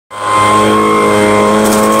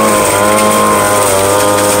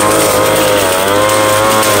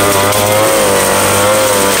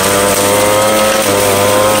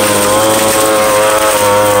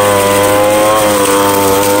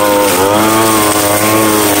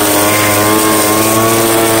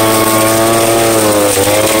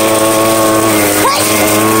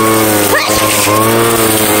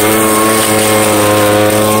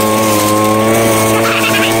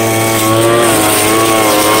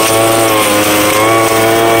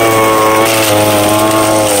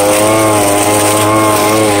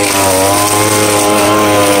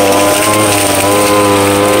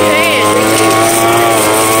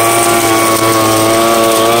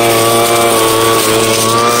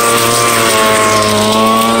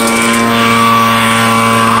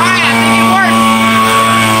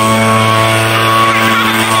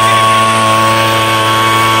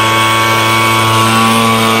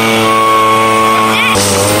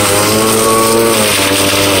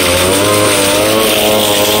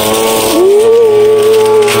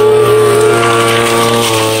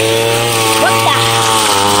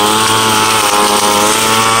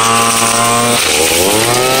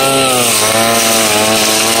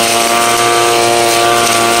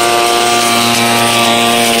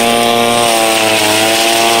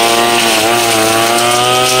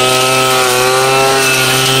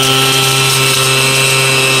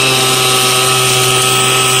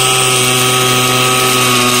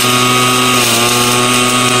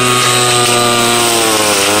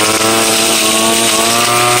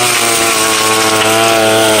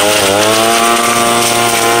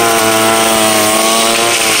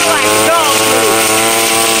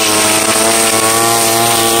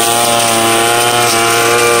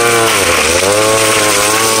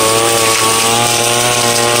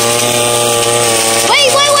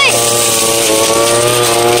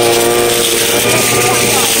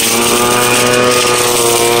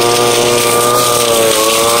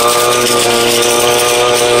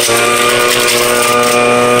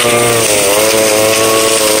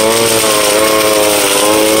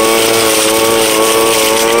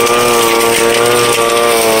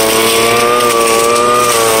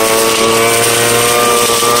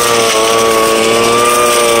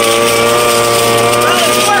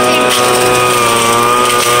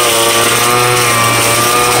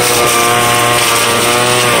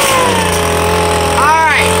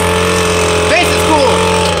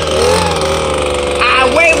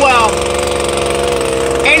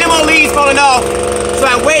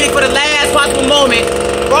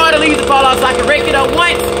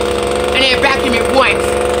vacuum it once.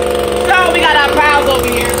 So we got our piles over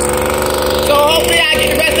here. So hopefully I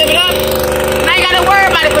get the rest of it up. And I ain't got to worry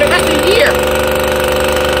about it for the rest of the year.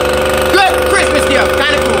 Good Christmas gift.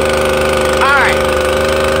 Kind of cool. Alright.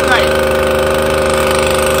 Cut it.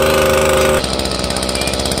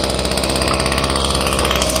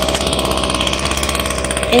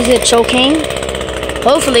 Is it choking?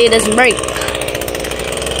 Hopefully it doesn't break.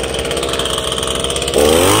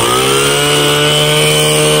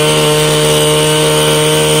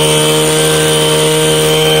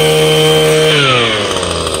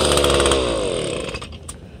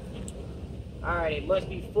 Alright, it must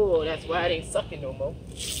be full. That's why it ain't sucking no more.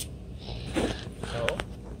 So.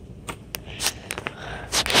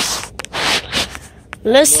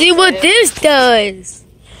 Let's see what this does.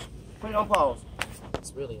 Put it on pause.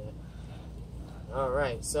 It's really it.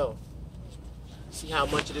 Alright, so. See how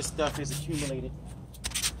much of this stuff is accumulated.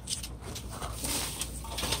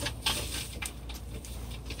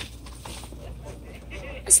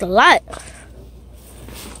 That's a lot.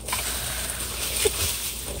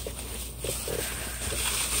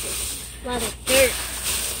 A lot of dirt.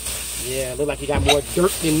 Yeah, look like you got more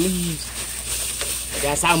dirt than leaves.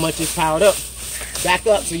 That's how much is piled up. Back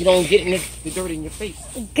up so you don't get in the dirt in your face.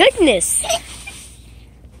 Goodness.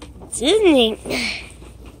 Disney.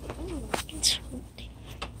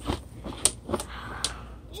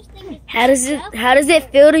 How does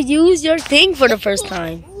it feel to use your thing for the first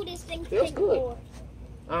time? Feels good.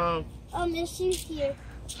 Miss you here.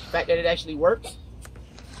 The fact that it actually works.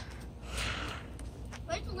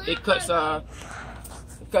 It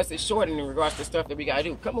cuts it short in regards to stuff that we gotta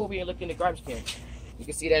do. Come over here and look in the garbage can. You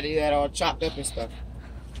can see that it had all chopped up and stuff.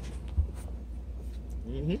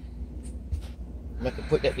 I'm gonna have to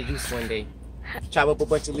put that to use one day. Chop up a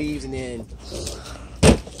bunch of leaves and then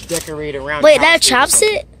decorate around. Wait, that chops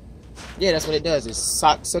it? Yeah, that's what it does. It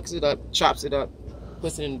sucks it up, chops it up,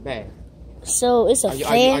 puts it in the bag. So it's a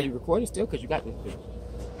fan? Are you recording still? Because you got this thing.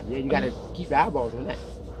 Yeah, you got to keep your eyeballs on that.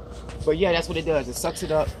 But yeah, that's what it does. It sucks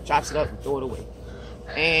it up, chops it up, and throw it away.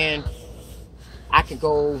 And I can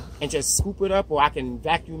go and just scoop it up, or I can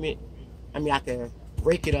vacuum it. I mean, I can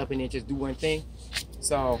rake it up and then just do one thing.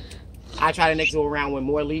 So I try to next go around when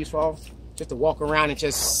more leaves fall, just to walk around and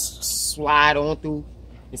just slide on through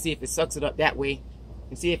and see if it sucks it up that way,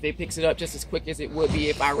 and see if it picks it up just as quick as it would be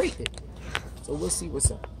if I raked it. So we'll see what's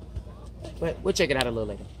up. But we'll check it out a little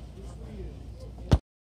later.